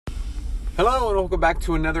Hello and welcome back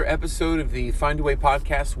to another episode of the Find a Way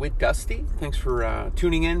podcast with Dusty. Thanks for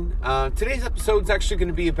tuning in. Today's episode is actually going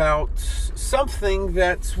to be about something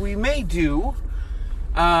that we may do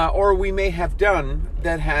or we may have done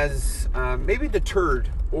that has maybe deterred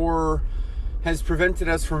or has prevented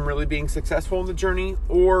us from really being successful in the journey,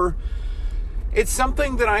 or it's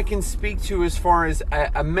something that I can speak to as far as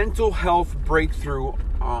a mental health breakthrough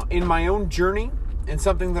in my own journey, and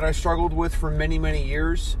something that I struggled with for many, many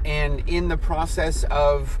years. And in the process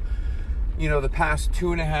of, the past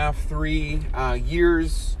 2.5, 3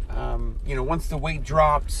 years, once the weight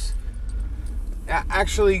drops,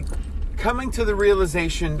 actually coming to the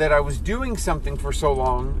realization that I was doing something for so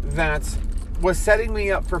long that was setting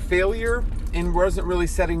me up for failure and wasn't really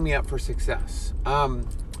setting me up for success.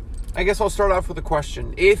 I guess I'll start off with a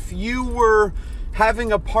question. If you were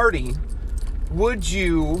having a party, would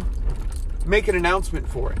you make an announcement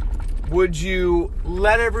for it? Would you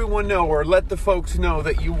let everyone know or let the folks know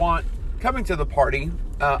that you want coming to the party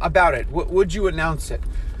about it? Would you announce it?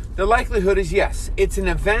 The likelihood is yes. It's an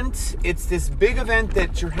event. It's this big event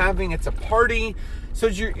that you're having. It's a party. So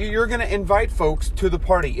you're going to invite folks to the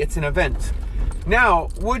party. It's an event. Now,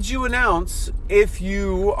 would you announce if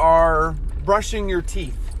you are brushing your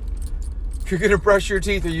teeth? If you're going to brush your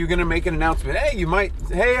teeth, are you going to make an announcement?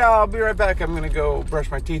 Hey, I'll be right back. I'm going to go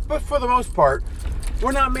brush my teeth. But for the most part,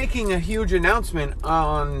 we're not making a huge announcement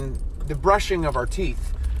on the brushing of our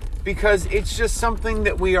teeth, because it's just something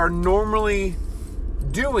that we are normally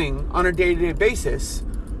doing on a day-to-day basis.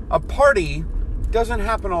 A party doesn't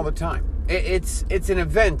happen all the time. It's an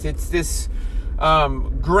event. It's this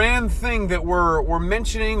grand thing that we're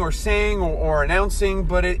mentioning or saying or announcing,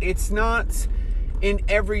 but it's not an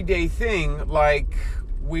everyday thing like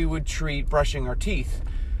we would treat brushing our teeth.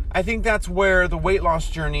 I think that's where the weight loss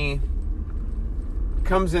journey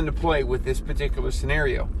comes into play with this particular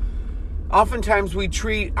scenario. Oftentimes we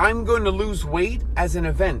treat I'm going to lose weight as an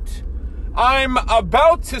event. I'm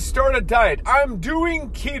about to start a diet. I'm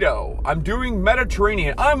doing keto. I'm doing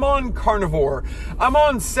Mediterranean. I'm on carnivore. I'm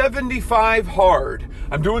on 75 hard.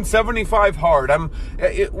 I'm doing 75 hard.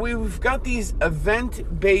 We've got these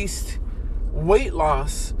event-based weight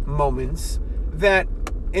loss moments that,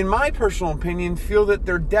 in my personal opinion, feel that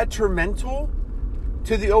they're detrimental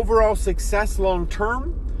to the overall success long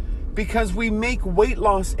term, because we make weight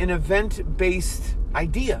loss an event-based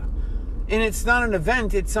idea. And it's not an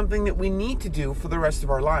event, it's something that we need to do for the rest of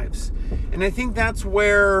our lives. And I think that's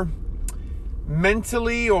where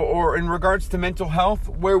mentally or in regards to mental health,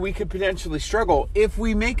 where we could potentially struggle. If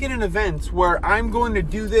we make it an event where I'm going to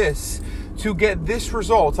do this to get this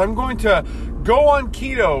result, I'm going to go on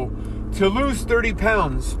keto to lose 30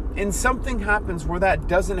 pounds, and something happens where that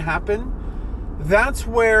doesn't happen, that's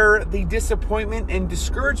where the disappointment and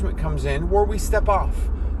discouragement comes in, where we step off.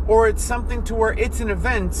 Or it's something to where it's an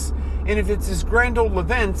event, and if it's this grand old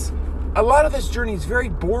event, a lot of this journey is very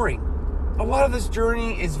boring. A lot of this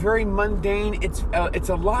journey is very mundane. It's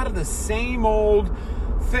a lot of the same old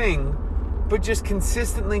thing, but just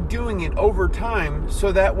consistently doing it over time,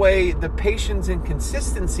 so that way the patience and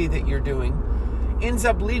consistency that you're doing ends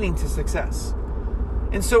up leading to success.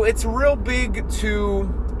 And so it's real big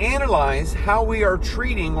to analyze how we are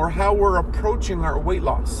treating or how we're approaching our weight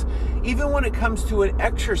loss. Even when it comes to an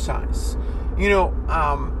exercise,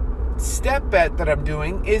 Step Bet that I'm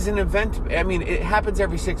doing is an event. It happens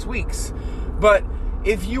every 6 weeks. But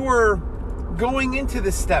if you were going into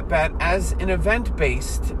the Step Bet as an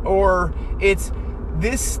event-based, or it's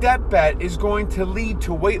this Step Bet is going to lead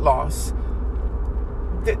to weight loss,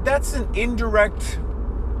 that's an indirect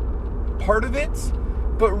part of it.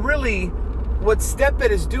 But really, what Step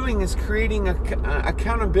Bet is doing is creating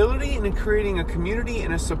accountability and creating a community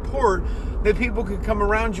and a support that people can come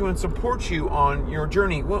around you and support you on your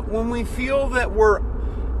journey. When we feel that we're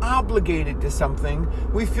obligated to something,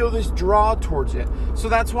 we feel this draw towards it. So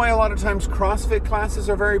that's why a lot of times CrossFit classes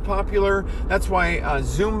are very popular. That's why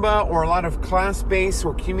Zumba or a lot of class-based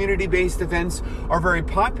or community-based events are very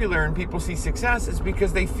popular and people see success, is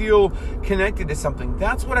because they feel connected to something.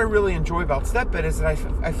 That's what I really enjoy about Step Bet, is that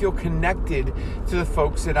I feel connected to the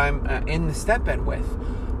folks that I'm in the Step Bet with.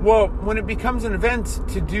 Well, when it becomes an event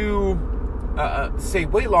to do say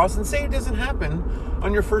weight loss, and say it doesn't happen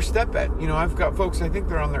on your first Step Bet. I've got folks, I think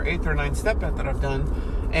they're on their 8th or 9th Step Bet that I've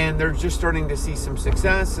done, and they're just starting to see some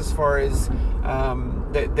success as far as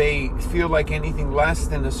that they feel like anything less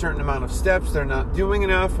than a certain amount of steps, they're not doing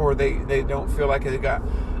enough, or they don't feel like they got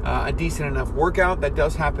a decent enough workout. That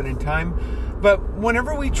does happen in time. But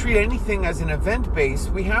whenever we treat anything as an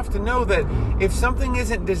event-based, we have to know that if something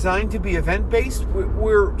isn't designed to be event-based,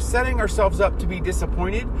 we're setting ourselves up to be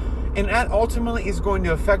disappointed And that ultimately is going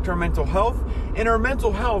to affect our mental health. And our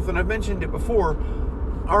mental health, and I've mentioned it before,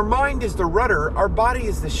 our mind is the rudder, our body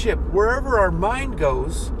is the ship. Wherever our mind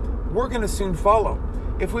goes, we're going to soon follow.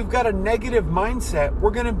 If we've got a negative mindset,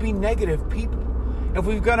 we're going to be negative people. If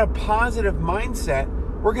we've got a positive mindset,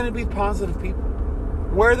 we're going to be positive people.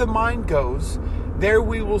 Where the mind goes, there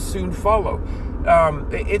we will soon follow.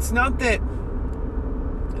 It's not that,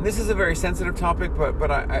 and this is a very sensitive topic,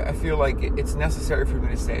 but I feel like it's necessary for me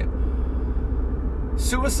to say it.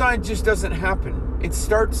 Suicide just doesn't happen. It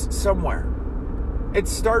starts somewhere. It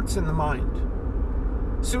starts in the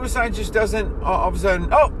mind. Suicide just doesn't all of a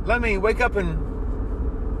sudden, oh, let me wake up and...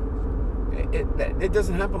 It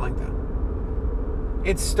doesn't happen like that.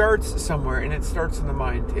 It starts somewhere, and it starts in the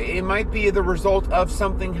mind. It might be the result of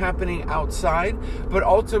something happening outside, but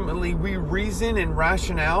ultimately we reason and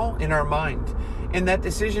rationale in our mind. And that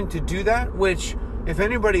decision to do that, which if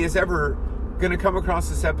anybody is ever going to come across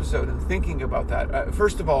this episode and thinking about that,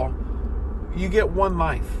 first of all, you get one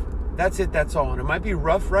life. That's it, that's all. And it might be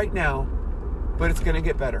rough right now, but it's going to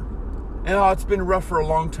get better. And it's been rough for a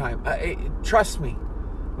long time. Trust me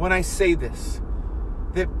when I say this,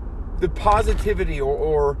 that the positivity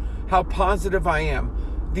or how positive I am,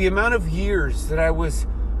 the amount of years that it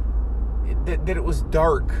was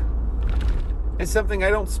dark, is something I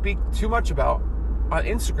don't speak too much about on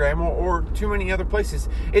Instagram or too many other places.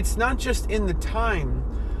 It's not just in the time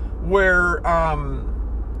where I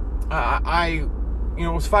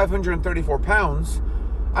was 534 pounds.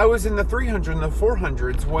 I was in the 300 and the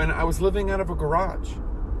 400s when I was living out of a garage.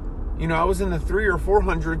 I was in the 300 or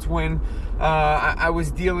 400s when I was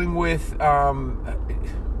dealing with, I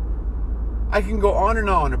can go on and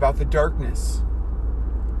on about the darkness.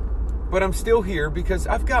 But I'm still here because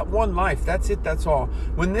I've got one life. That's it, that's all.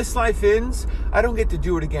 When this life ends, I don't get to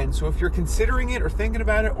do it again. So if you're considering it or thinking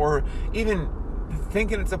about it or even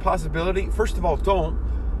thinking it's a possibility, first of all, don't.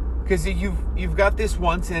 Because you've got this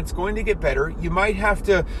once and it's going to get better. You might have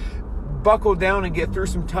to buckle down and get through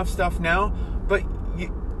some tough stuff now, but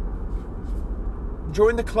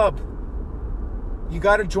join the club. You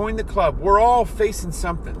got to join the club. We're all facing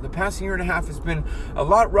something. The past year and a half has been a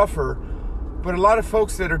lot rougher, but a lot of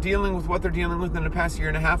folks that are dealing with what they're dealing with in the past year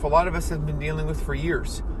and a half, a lot of us have been dealing with for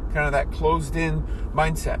years. Kind of that closed-in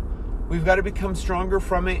mindset. We've got to become stronger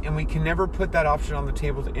from it, and we can never put that option on the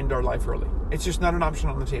table to end our life early. It's just not an option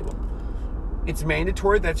on the table. It's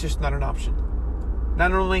mandatory. That's just not an option.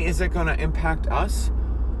 Not only is it going to impact us,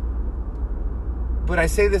 but I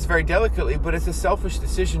say this very delicately, but it's a selfish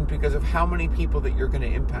decision because of how many people that you're going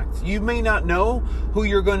to impact. You may not know who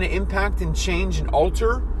you're going to impact and change and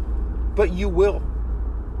alter, but you will.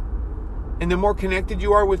 And the more connected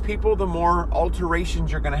you are with people, the more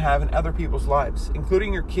alterations you're going to have in other people's lives,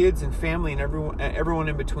 including your kids and family and everyone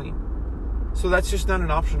in between. So that's just not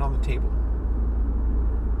an option on the table.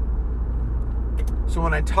 So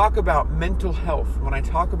when I talk about mental health, when I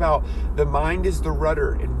talk about the mind is the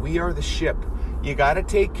rudder and we are the ship, you got to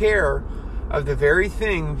take care of the very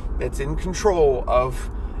thing that's in control of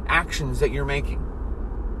actions that you're making.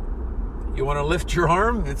 You want to lift your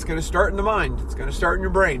arm? It's going to start in the mind. It's going to start in your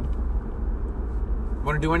brain. You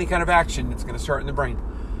want to do any kind of action? It's going to start in the brain.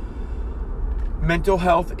 Mental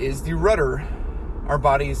health is the rudder. Our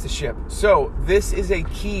body is the ship. So this is a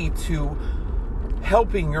key to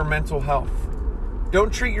helping your mental health.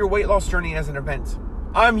 Don't treat your weight loss journey as an event.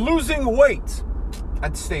 I'm losing weight.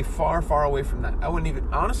 I'd stay far, far away from that. I wouldn't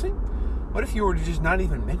even, honestly, what if you were to just not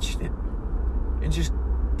even mention it and just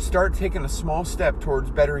start taking a small step towards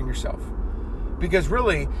bettering yourself? Because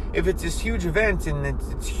really, if it's this huge event and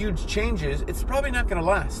it's huge changes, it's probably not going to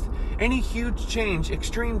last. Any huge change,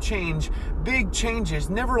 extreme change, big changes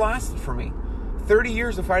never lasted for me. 30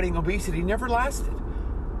 years of fighting obesity never lasted.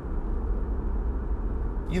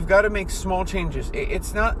 You've got to make small changes.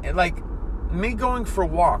 It's not like me going for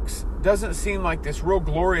walks doesn't seem like this real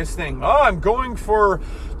glorious thing. Oh, I'm going for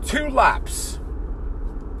 2 laps.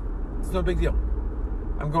 It's no big deal.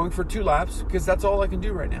 I'm going for 2 laps because that's all I can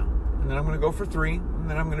do right now. And then I'm going to go for 3, and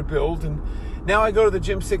then I'm going to build. And now I go to the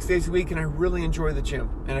gym 6 days a week, and I really enjoy the gym.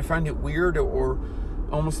 And I find it weird or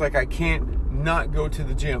almost like I can't not go to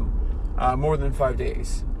the gym more than 5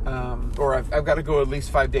 days. Or I've got to go at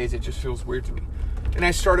least 5 days. It just feels weird to me. And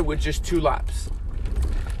I started with just 2 laps.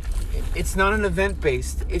 It's not an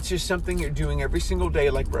event-based. It's just something you're doing every single day,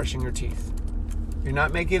 like brushing your teeth. You're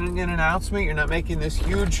not making an announcement. You're not making this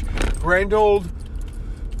huge, grand old,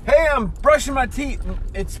 hey, I'm brushing my teeth.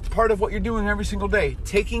 It's part of what you're doing every single day.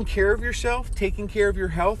 Taking care of yourself, taking care of your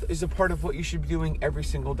health is a part of what you should be doing every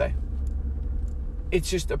single day. it's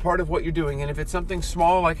just a part of what you're doing. And if it's something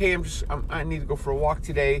small, like, hey, I need to go for a walk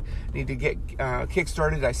today, need to get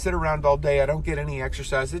kick-started. I sit around all day. I don't get any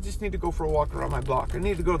exercise. I just need to go for a walk around my block. I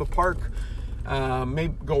need to go to the park,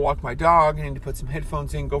 maybe go walk my dog. I need to put some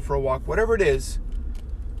headphones in, go for a walk. Whatever it is,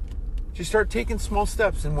 just start taking small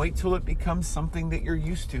steps and wait till it becomes something that you're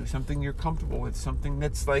used to, something you're comfortable with, something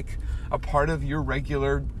that's like a part of your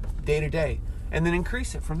regular day-to-day. And then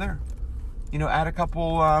increase it from there. Add a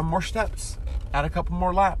couple more steps, add a couple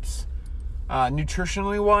more laps.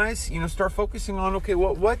 Nutritionally wise, start focusing on, okay,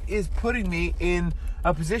 what is putting me in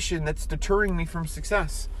a position that's deterring me from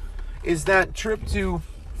success? Is that trip to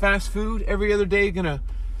fast food every other day gonna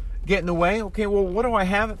get in the way? Okay, well, what do I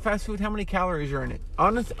have at fast food? How many calories are in it?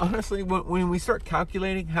 Honestly, when we start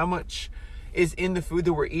calculating how much is in the food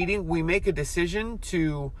that we're eating, we make a decision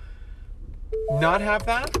to not have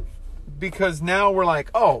that, because now we're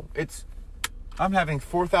like, oh, I'm having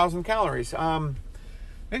 4,000 calories.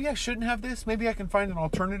 Maybe I shouldn't have this. Maybe I can find an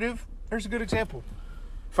alternative. There's a good example.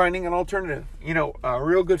 Finding an alternative.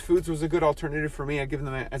 Real Good Foods was a good alternative for me. I give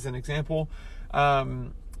them as an example.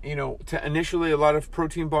 To initially a lot of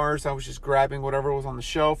protein bars, I was just grabbing whatever was on the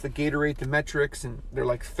shelf, the Gatorade, the Metrics, and they're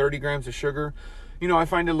like 30 grams of sugar. I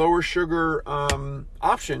find a lower sugar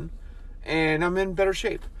option, and I'm in better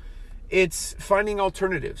shape. It's finding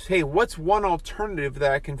alternatives. Hey, what's one alternative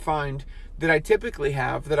that I can find that I typically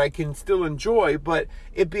have that I can still enjoy, but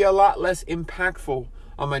it'd be a lot less impactful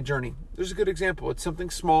on my journey? There's a good example. It's something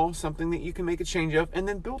small, something that you can make a change of and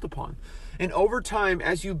then build upon. And over time,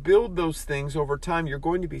 as you build those things over time, you're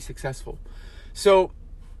going to be successful. So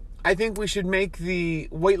I think we should make the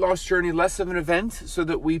weight loss journey less of an event so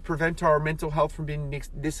that we prevent our mental health from being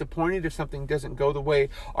disappointed if something doesn't go the way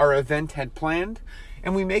our event had planned.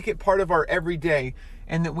 And we make it part of our everyday,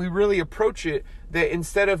 and that we really approach it, that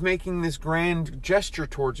instead of making this grand gesture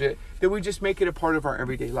towards it, that we just make it a part of our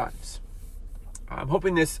everyday lives. I'm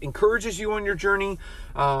hoping this encourages you on your journey.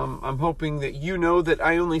 I'm hoping that you know that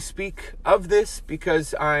I only speak of this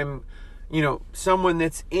because I'm, someone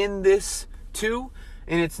that's in this too.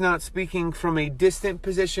 And it's not speaking from a distant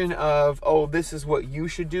position of, oh, this is what you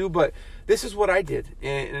should do, but this is what I did.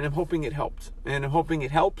 And I'm hoping it helped. And I'm hoping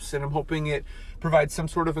it helps. And I'm hoping it provides some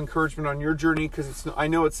sort of encouragement on your journey, because I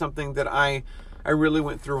know it's something that I really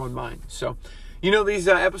went through on mine. So, these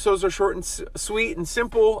episodes are short and sweet and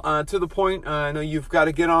simple, to the point. I know you've got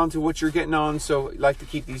to get on to what you're getting on, so I like to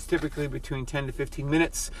keep these typically between 10 to 15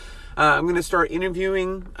 minutes. I'm going to start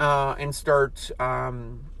interviewing and start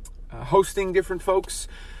hosting different folks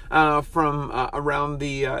from around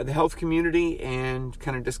the health community, and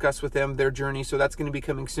kind of discuss with them their journey. So that's going to be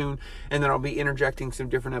coming soon, and then I'll be interjecting some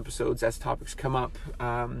different episodes as topics come up.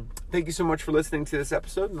 Thank you so much for listening to this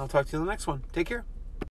episode, and I'll talk to you in the next one. Take care.